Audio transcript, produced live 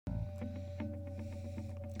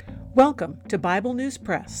Welcome to Bible News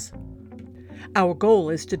Press. Our goal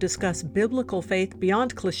is to discuss biblical faith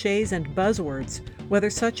beyond cliches and buzzwords, whether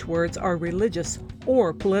such words are religious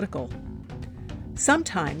or political.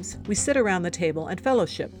 Sometimes we sit around the table and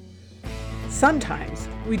fellowship. Sometimes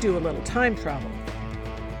we do a little time travel.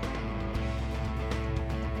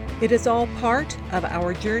 It is all part of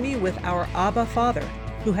our journey with our Abba Father,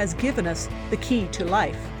 who has given us the key to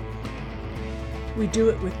life. We do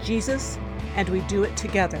it with Jesus, and we do it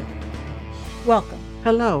together. Welcome.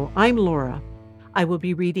 Hello, I'm Laura. I will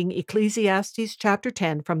be reading Ecclesiastes chapter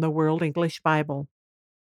 10 from the World English Bible.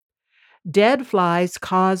 Dead flies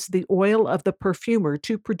cause the oil of the perfumer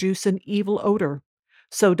to produce an evil odor.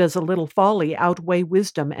 So does a little folly outweigh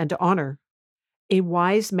wisdom and honor. A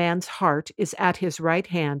wise man's heart is at his right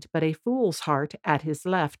hand, but a fool's heart at his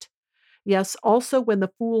left. Yes, also when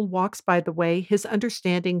the fool walks by the way, his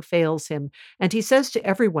understanding fails him, and he says to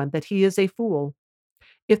everyone that he is a fool.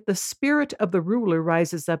 If the spirit of the ruler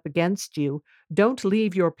rises up against you, don't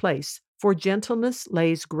leave your place, for gentleness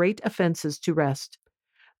lays great offenses to rest.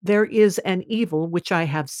 There is an evil which I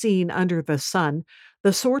have seen under the sun,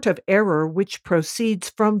 the sort of error which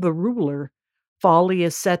proceeds from the ruler. Folly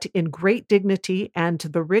is set in great dignity, and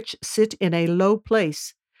the rich sit in a low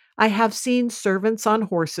place. I have seen servants on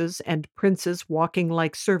horses, and princes walking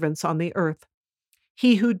like servants on the earth.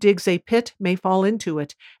 He who digs a pit may fall into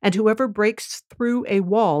it, and whoever breaks through a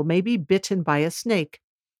wall may be bitten by a snake.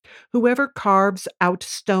 Whoever carves out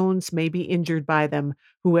stones may be injured by them.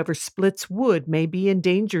 Whoever splits wood may be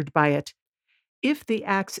endangered by it. If the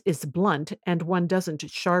axe is blunt and one doesn't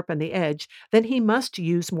sharpen the edge, then he must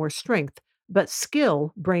use more strength, but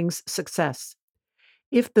skill brings success.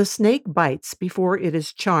 If the snake bites before it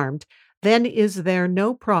is charmed, then is there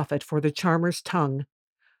no profit for the charmer's tongue.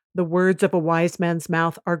 The words of a wise man's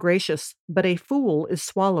mouth are gracious, but a fool is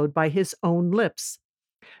swallowed by his own lips.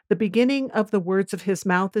 The beginning of the words of his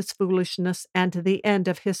mouth is foolishness, and the end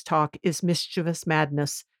of his talk is mischievous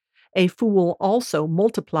madness. A fool also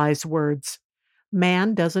multiplies words.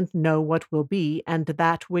 Man doesn't know what will be, and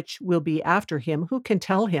that which will be after him, who can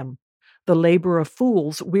tell him? The labor of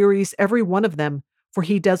fools wearies every one of them, for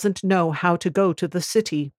he doesn't know how to go to the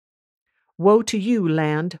city. Woe to you,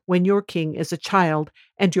 land, when your king is a child,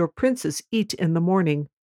 and your princes eat in the morning.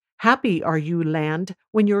 Happy are you, land,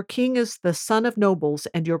 when your king is the son of nobles,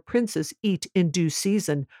 and your princes eat in due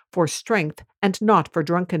season, for strength and not for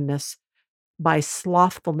drunkenness. By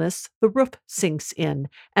slothfulness the roof sinks in,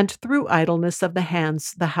 and through idleness of the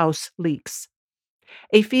hands the house leaks.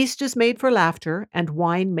 A feast is made for laughter, and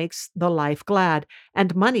wine makes the life glad,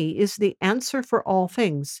 and money is the answer for all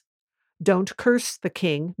things. Don't curse the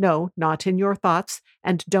king, no, not in your thoughts,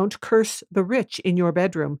 and don't curse the rich in your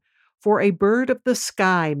bedroom, for a bird of the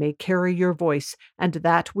sky may carry your voice, and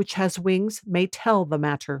that which has wings may tell the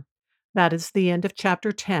matter. That is the end of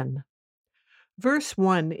chapter 10. Verse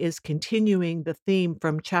 1 is continuing the theme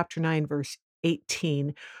from chapter 9, verse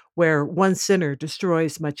 18, where one sinner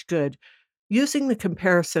destroys much good, using the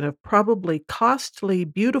comparison of probably costly,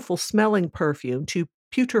 beautiful smelling perfume to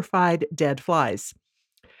putrefied dead flies.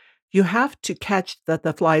 You have to catch that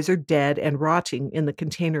the flies are dead and rotting in the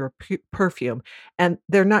container of perfume, and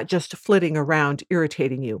they're not just flitting around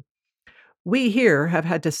irritating you. We here have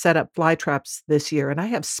had to set up fly traps this year, and I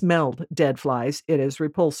have smelled dead flies. It is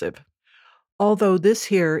repulsive. Although this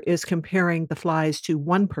here is comparing the flies to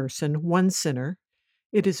one person, one sinner,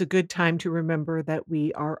 it is a good time to remember that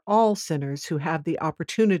we are all sinners who have the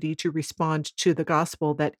opportunity to respond to the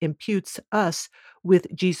gospel that imputes us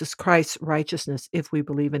with Jesus Christ's righteousness if we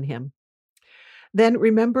believe in him. Then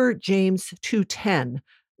remember James 2:10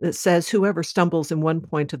 that says whoever stumbles in one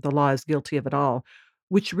point of the law is guilty of it all,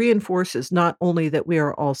 which reinforces not only that we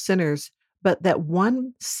are all sinners, but that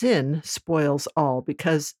one sin spoils all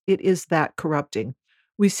because it is that corrupting.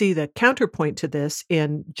 We see the counterpoint to this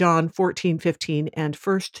in John 14:15 and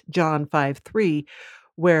 1 John 5:3,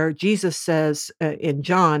 where Jesus says in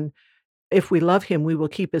John, if we love him, we will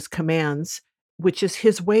keep his commands, which is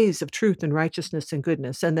his ways of truth and righteousness and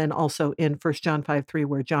goodness. And then also in 1 John 5:3,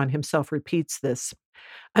 where John himself repeats this.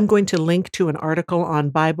 I'm going to link to an article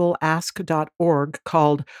on BibleAsk.org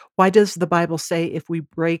called Why Does the Bible Say If We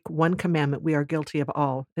Break One Commandment, We Are Guilty of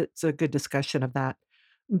All? It's a good discussion of that.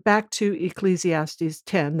 Back to Ecclesiastes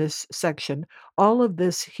 10, this section. All of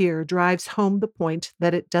this here drives home the point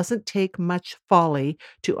that it doesn't take much folly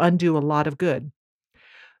to undo a lot of good.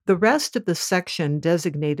 The rest of the section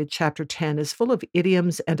designated chapter 10 is full of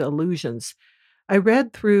idioms and allusions. I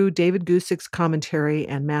read through David Gusik's commentary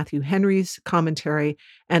and Matthew Henry's commentary,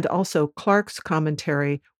 and also Clark's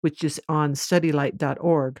commentary, which is on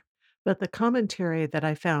studylight.org. But the commentary that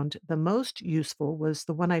I found the most useful was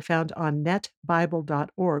the one I found on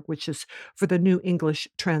netbible.org, which is for the New English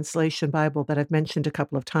Translation Bible that I've mentioned a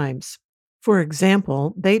couple of times. For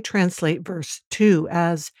example, they translate verse 2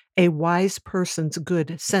 as a wise person's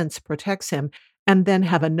good sense protects him, and then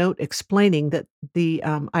have a note explaining that the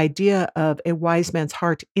idea of a wise man's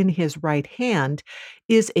heart in his right hand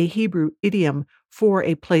is a Hebrew idiom for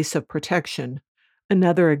a place of protection.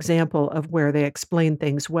 Another example of where they explain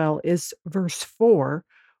things well is verse 4,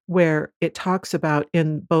 where it talks about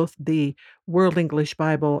in both the World English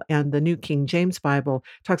Bible and the New King James Bible,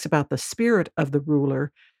 talks about the spirit of the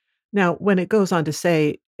ruler. Now, when it goes on to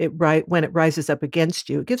say when it rises up against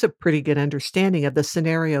you, it gives a pretty good understanding of the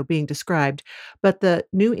scenario being described, but the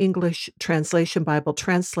New English Translation Bible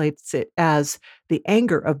translates it as the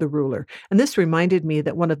anger of the ruler. And this reminded me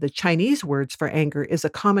that one of the Chinese words for anger is a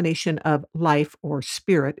combination of life or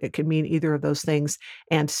spirit. It can mean either of those things,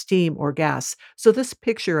 and steam or gas. So this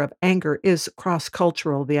picture of anger is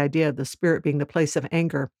cross-cultural, the idea of the spirit being the place of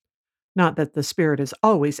anger. Not that the spirit is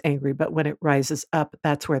always angry, but when it rises up,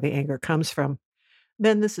 that's where the anger comes from.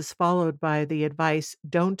 Then this is followed by the advice,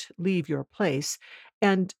 "Don't leave your place,"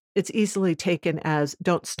 and it's easily taken as,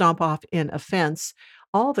 "Don't stomp off in offense."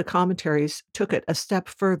 All the commentaries took it a step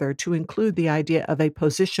further to include the idea of a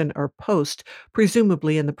position or post,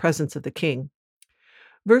 presumably in the presence of the king.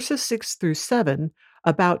 Verses 6 through 7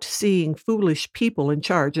 about seeing foolish people in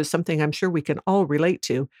charge is something I'm sure we can all relate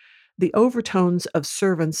to. The overtones of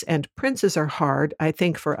servants and princes are hard, I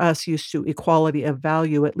think, for us used to equality of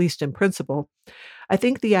value, at least in principle. I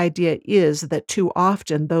think the idea is that too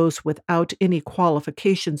often those without any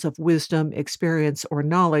qualifications of wisdom, experience, or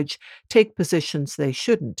knowledge take positions they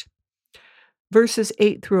shouldn't. Verses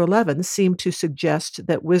 8 through 11 seem to suggest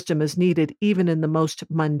that wisdom is needed even in the most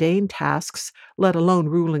mundane tasks, let alone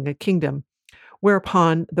ruling a kingdom.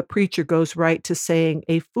 Whereupon the preacher goes right to saying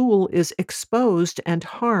a fool is exposed and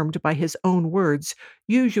harmed by his own words,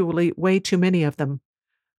 usually way too many of them.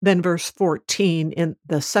 Then verse 14 in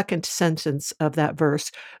the second sentence of that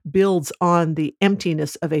verse builds on the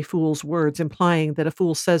emptiness of a fool's words, implying that a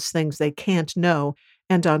fool says things they can't know,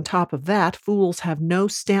 and on top of that, fools have no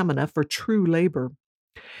stamina for true labor.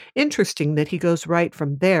 Interesting that he goes right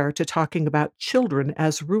from there to talking about children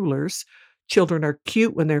as rulers. Children are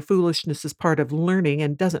cute when their foolishness is part of learning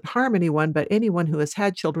and doesn't harm anyone, but anyone who has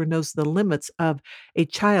had children knows the limits of a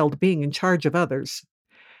child being in charge of others.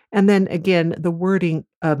 And then again, the wording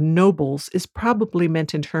of nobles is probably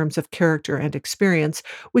meant in terms of character and experience,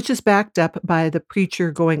 which is backed up by the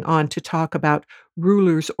preacher going on to talk about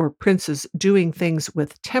rulers or princes doing things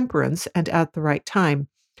with temperance and at the right time.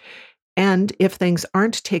 And if things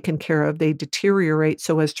aren't taken care of, they deteriorate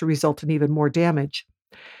so as to result in even more damage.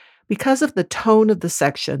 Because of the tone of the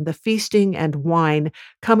section, the feasting and wine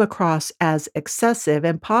come across as excessive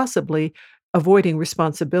and possibly avoiding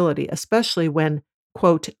responsibility, especially when,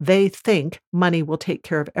 quote, they think money will take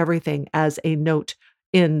care of everything, as a note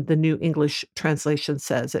in the New English Translation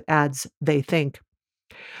says. It adds, they think.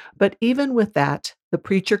 But even with that, the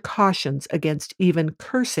preacher cautions against even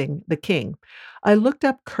cursing the king. I looked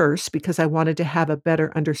up curse because I wanted to have a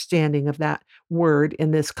better understanding of that word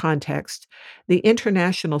in this context. The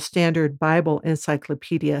International Standard Bible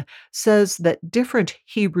Encyclopedia says that different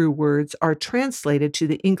Hebrew words are translated to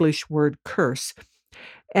the English word curse.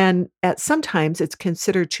 And at sometimes it's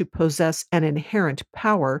considered to possess an inherent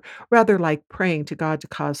power, rather like praying to God to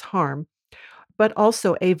cause harm, but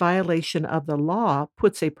also a violation of the law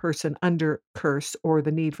puts a person under curse or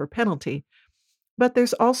the need for penalty. But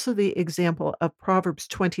there's also the example of Proverbs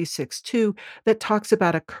 26:2 that talks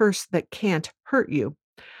about a curse that can't hurt you.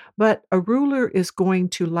 But a ruler is going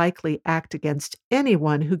to likely act against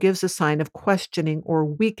anyone who gives a sign of questioning or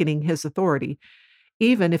weakening his authority,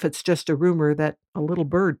 even if it's just a rumor that a little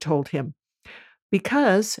bird told him.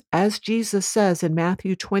 Because, as Jesus says in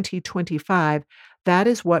Matthew 20:25, that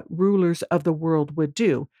is what rulers of the world would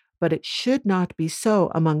do, but it should not be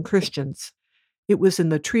so among Christians. It was in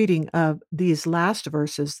the treating of these last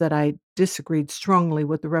verses that I disagreed strongly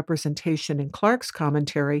with the representation in Clark's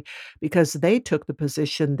commentary, because they took the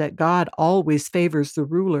position that God always favors the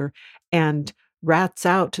ruler and rats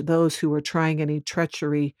out those who are trying any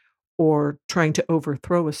treachery or trying to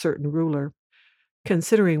overthrow a certain ruler.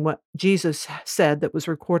 Considering what Jesus said that was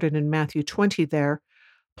recorded in Matthew 20 there,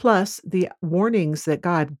 plus the warnings that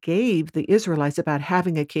God gave the Israelites about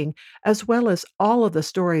having a king, as well as all of the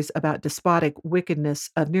stories about despotic wickedness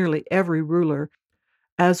of nearly every ruler,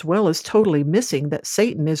 as well as totally missing that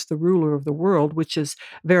Satan is the ruler of the world, which is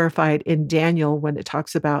verified in Daniel when it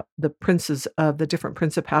talks about the princes of the different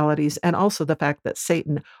principalities, and also the fact that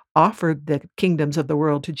Satan offered the kingdoms of the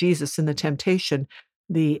world to Jesus in the temptation,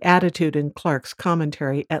 the attitude in Clark's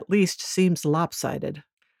commentary at least seems lopsided.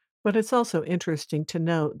 But it's also interesting to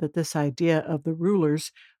note that this idea of the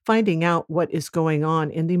rulers finding out what is going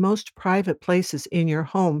on in the most private places in your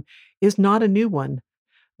home is not a new one.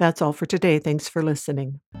 That's all for today. Thanks for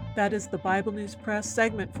listening. That is the Bible News Press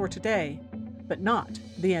segment for today, but not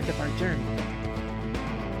the end of our journey.